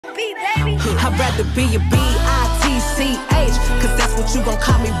I'd rather be a B-I-T-C-H, cause that's what you gon'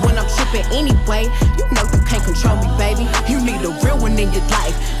 call me when I'm trippin' anyway. You know you can't control me, baby. You need a real one in your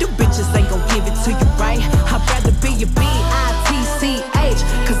life. The bitches ain't gon' give it to you, right? I'd rather be a B-I-T-C-H,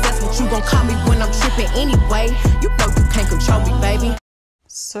 cause that's what you gon' call me when I'm trippin' anyway. You know you can't control me, baby.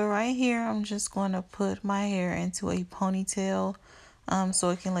 So right here, I'm just going to put my hair into a ponytail so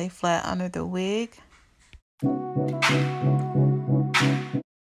it can lay flat under the wig.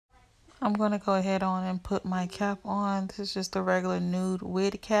 I'm going to go ahead on and put my cap on. This is just a regular nude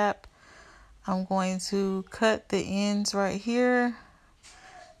wig cap. I'm going to cut the ends right here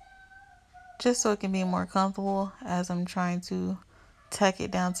just so it can be more comfortable as I'm trying to tack it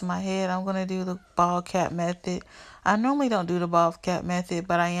down to my head. I'm going to do the ball cap method. I normally don't do the ball cap method,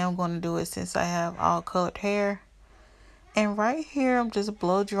 but I am going to do it since I have all colored hair. And right here, I'm just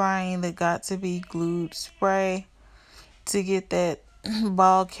blow drying the Got To Be Glued spray to get that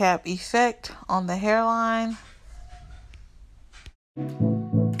ball cap effect on the hairline.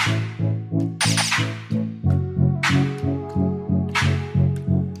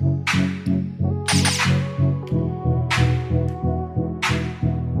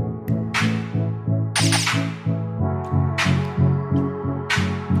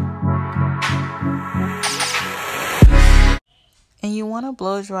 And you want to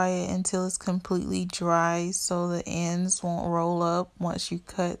blow dry it until it's completely dry so the ends won't roll up once you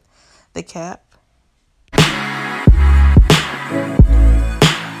cut the cap.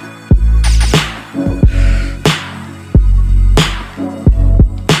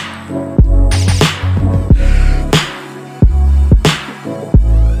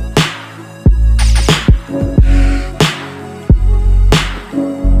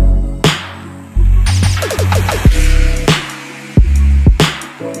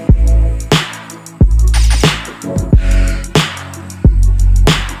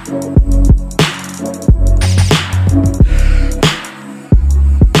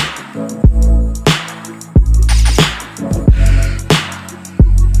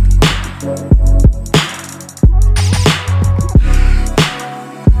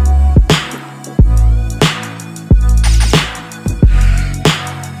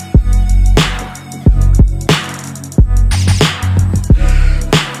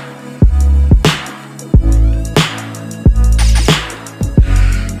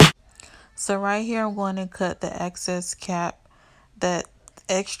 So right here, I'm going to cut the excess cap, that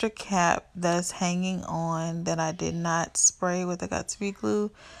extra cap that's hanging on that I did not spray with the Got To Be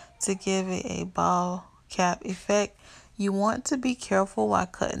glue to give it a ball cap effect. You want to be careful while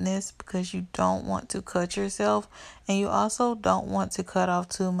cutting this because you don't want to cut yourself, and you also don't want to cut off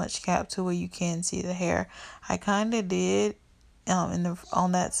too much cap to where you can see the hair. I kind of did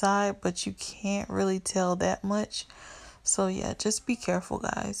on that side, but you can't really tell that much. So yeah, just be careful,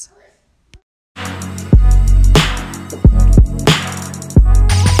 guys.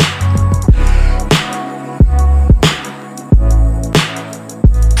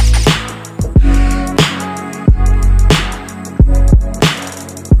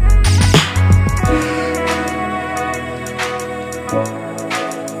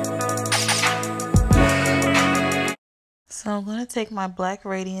 So I'm going to take my Black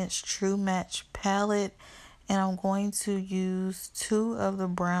Radiance True Match palette and I'm going to use 2 of the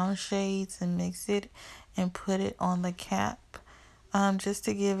brown shades and mix it and put it on the cap just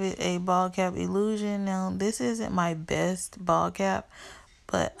to give it a ball cap illusion. Now this isn't my best ball cap,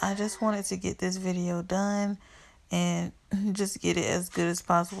 but I just wanted to get this video done and just get it as good as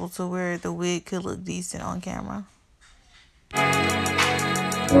possible to where the wig could look decent on camera.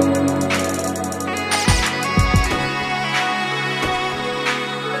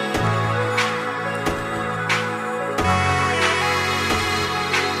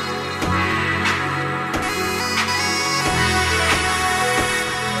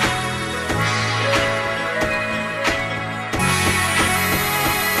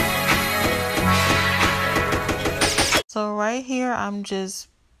 So right here, I'm just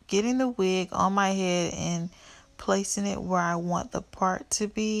getting the wig on my head and placing it where I want the part to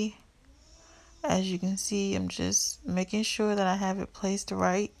be. As you can see, I'm just making sure that I have it placed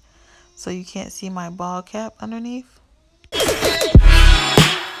right so you can't see my ball cap underneath.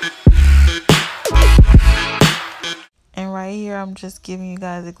 And right here, I'm just giving you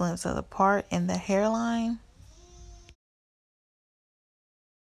guys a glimpse of the part and the hairline.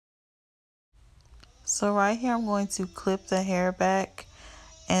 So right here, I'm going to clip the hair back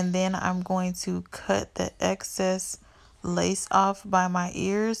and then I'm going to cut the excess lace off by my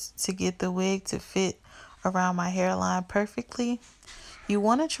ears to get the wig to fit around my hairline perfectly. You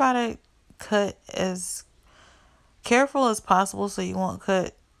want to try to cut as careful as possible so you won't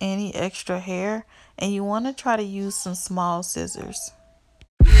cut any extra hair, and you want to try to use some small scissors.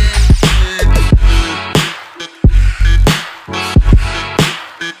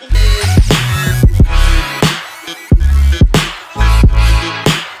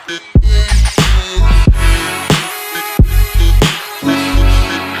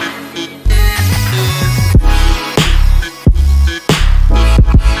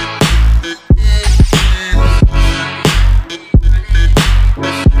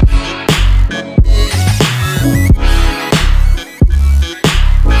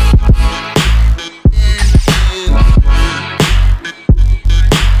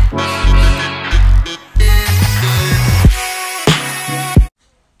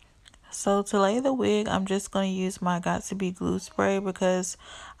 So to lay the wig, I'm just going to use my Got To Be glue spray because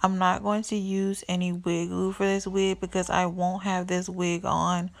I'm not going to use any wig glue for this wig because I won't have this wig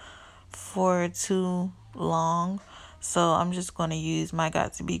on for too long. So I'm just going to use my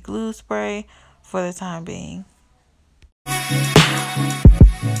Got To Be glue spray for the time being.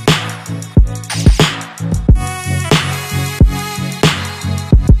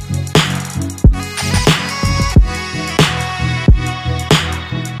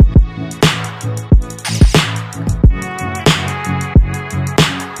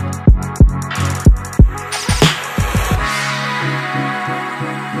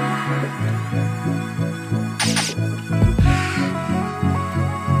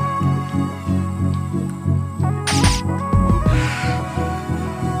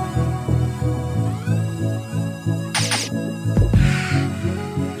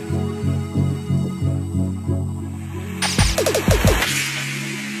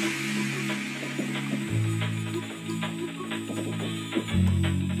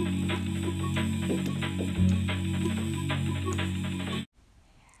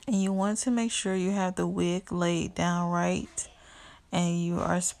 And you want to make sure you have the wig laid down right, and you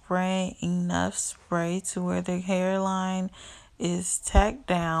are spraying enough spray to where the hairline is tacked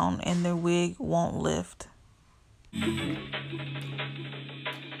down and the wig won't lift.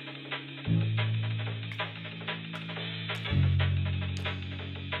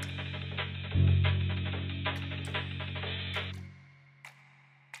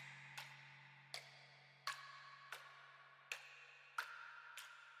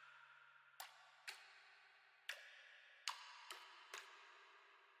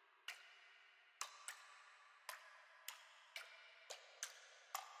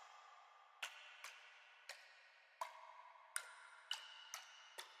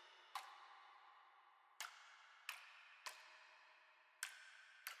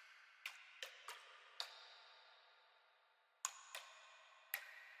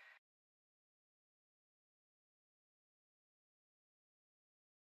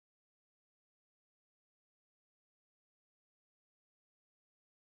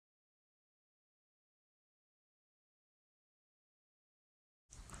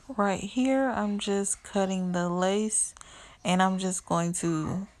 Right here, I'm just cutting the lace, and I'm just going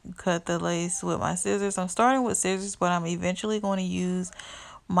to cut the lace with my scissors. I'm starting with scissors, but I'm eventually going to use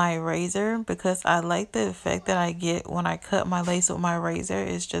my razor because I like the effect that I get when I cut my lace with my razor.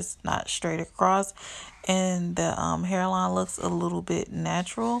 It's just not straight across, and the hairline looks a little bit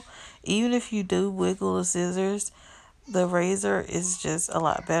natural. Even if you do wiggle the scissors, the razor is just a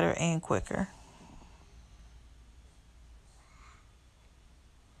lot better and quicker.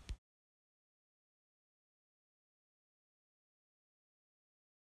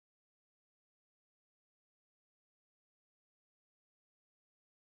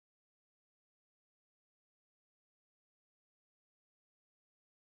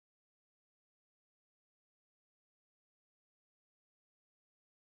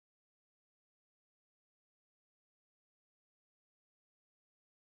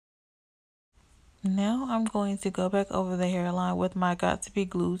 Now I'm going to go back over the hairline with my Got To Be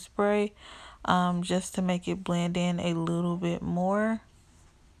glue spray, just to make it blend in a little bit more.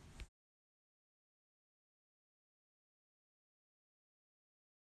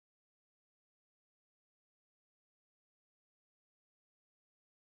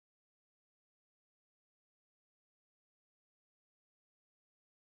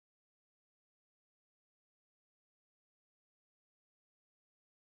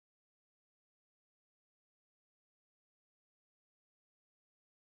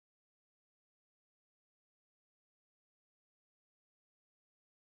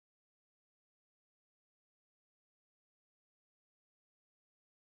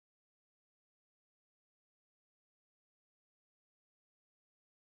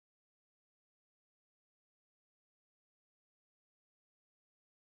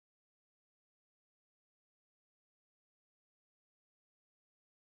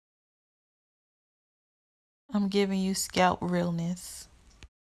 I'm giving you scalp realness.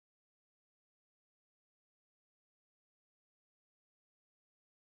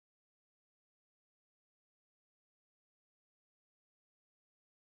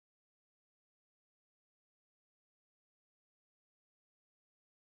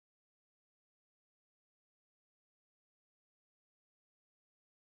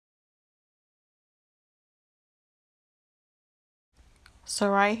 So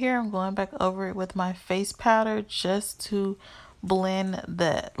right here, I'm going back over it with my face powder just to blend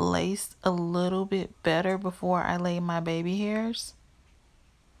the lace a little bit better before I lay my baby hairs.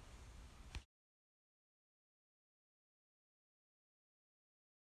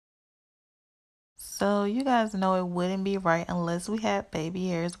 So you guys know it wouldn't be right unless we had baby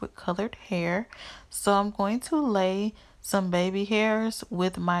hairs with colored hair. So I'm going to lay some baby hairs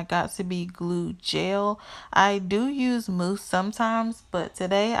with my Got2b glue gel. I do use mousse sometimes, but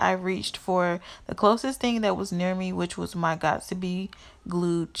today I reached for the closest thing that was near me, which was my Got2b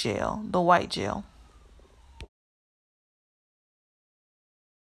glue gel, the white gel.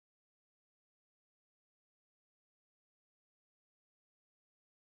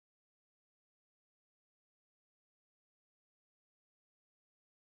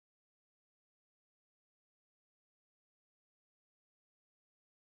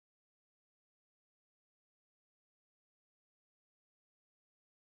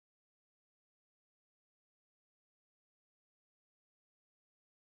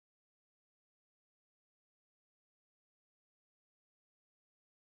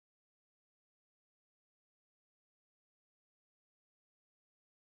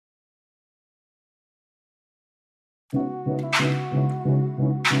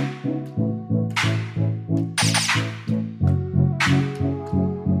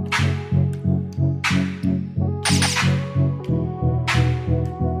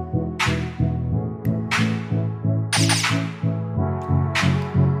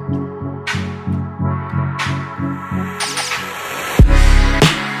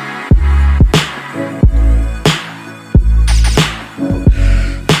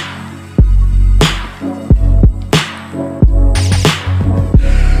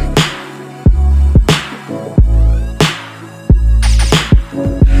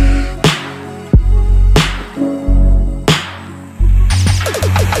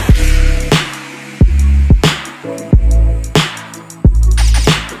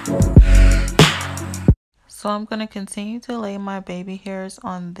 So I'm going to continue to lay my baby hairs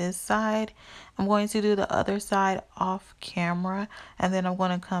on this side. I'm going to do the other side off camera, and then I'm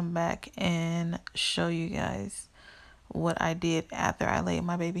going to come back and show you guys what I did after I laid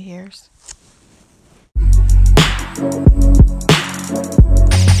my baby hairs.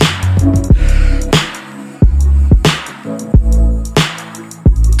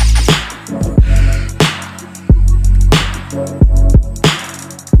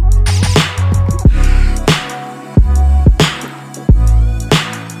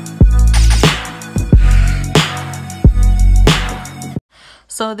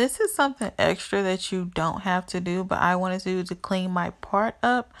 So this is something extra that you don't have to do, but I wanted to do to clean my part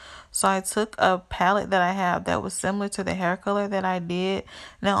up. So I took a palette that I have that was similar to the hair color that I did.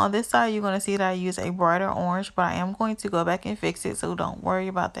 Now on this side, you're going to see that I use a brighter orange, but I am going to go back and fix it. So don't worry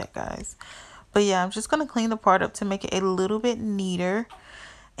about that, guys. But yeah, I'm just going to clean the part up to make it a little bit neater.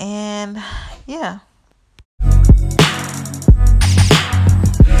 And yeah.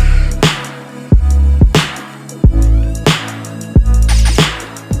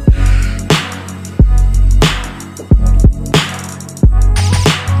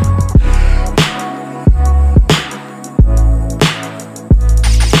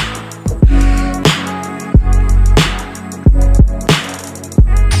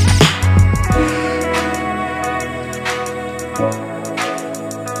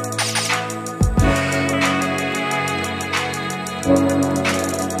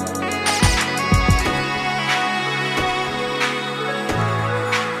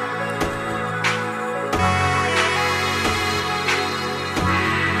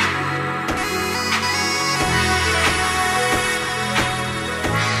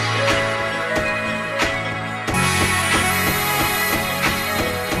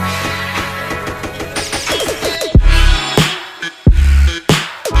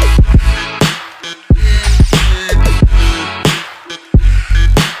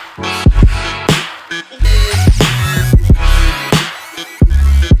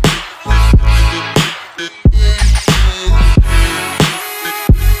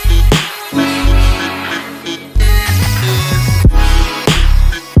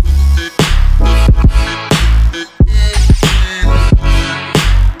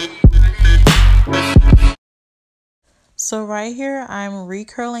 So right here, I'm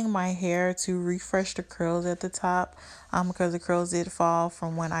recurling my hair to refresh the curls at the top, because the curls did fall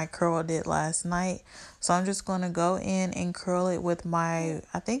from when I curled it last night. So I'm just going to go in and curl it with my,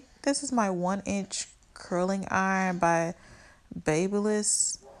 I think this is my 1-inch curling iron by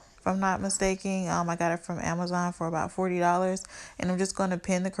Babyliss, if I'm not mistaken. I got it from Amazon for about $40, and I'm just going to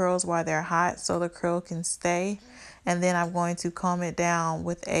pin the curls while they're hot so the curl can stay, and then I'm going to comb it down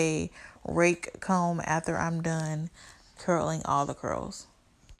with a rake comb after I'm done curling all the curls.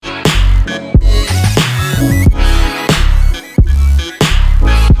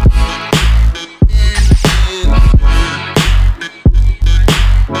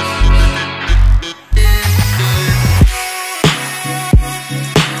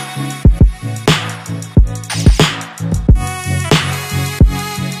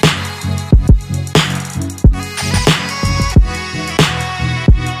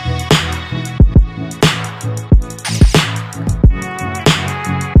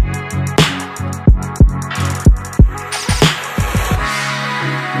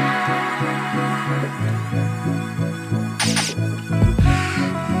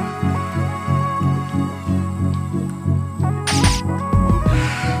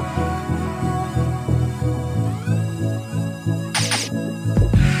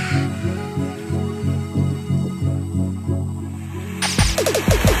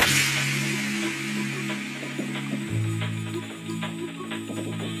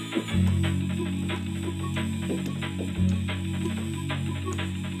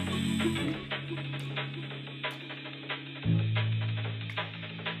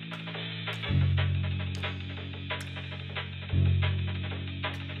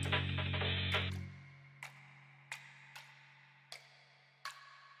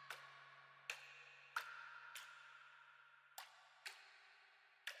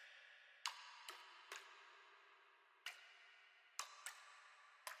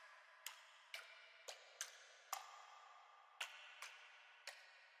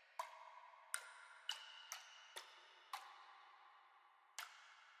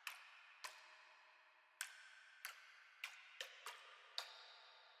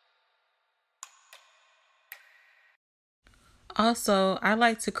 Also, I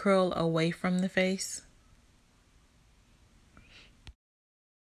like to curl away from the face.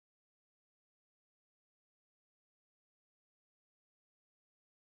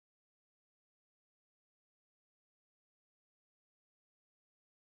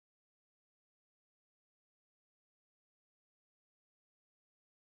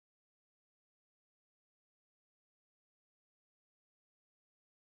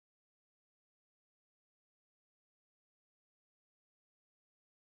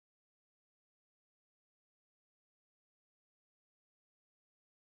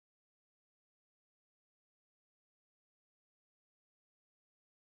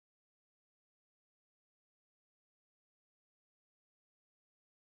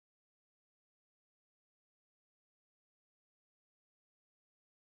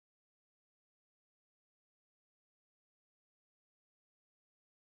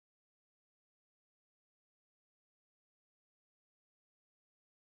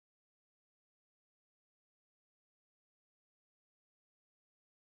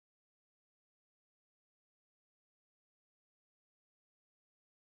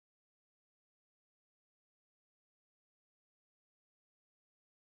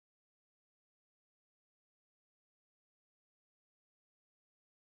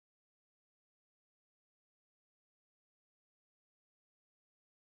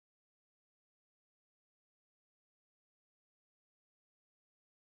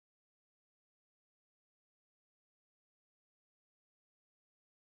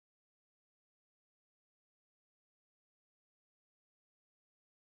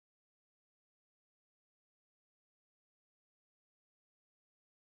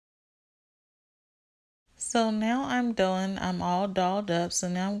 So now I'm done. I'm all dolled up. So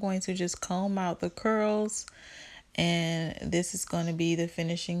now I'm going to just comb out the curls, and this is going to be the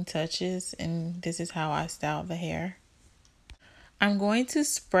finishing touches, and this is how I style the hair. I'm going to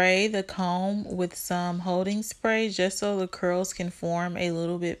spray the comb with some holding spray just so the curls can form a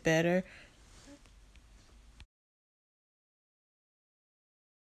little bit better.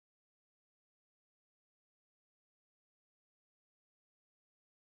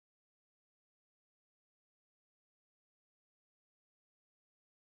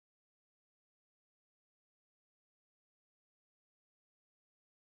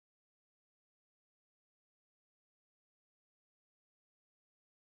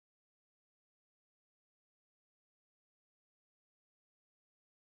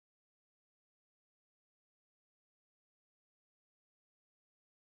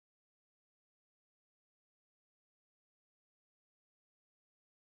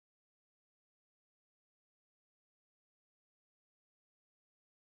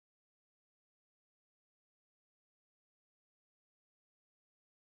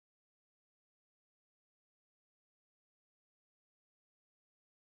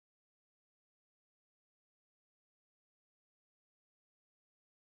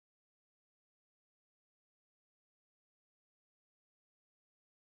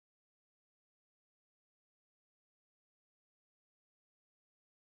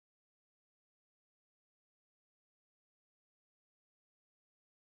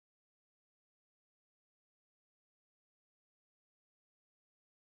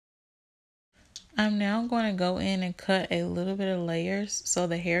 I'm now going to go in and cut a little bit of layers so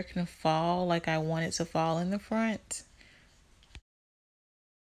the hair can fall like I want it to fall in the front.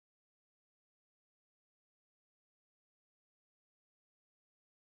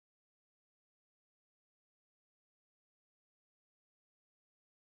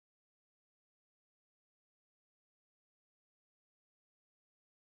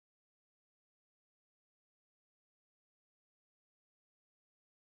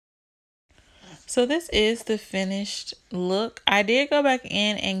 So this is the finished look. I did go back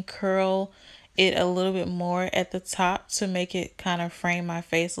in and curl it a little bit more at the top to make it kind of frame my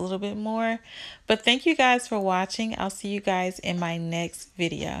face a little bit more. But thank you guys for watching. I'll see you guys in my next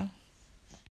video.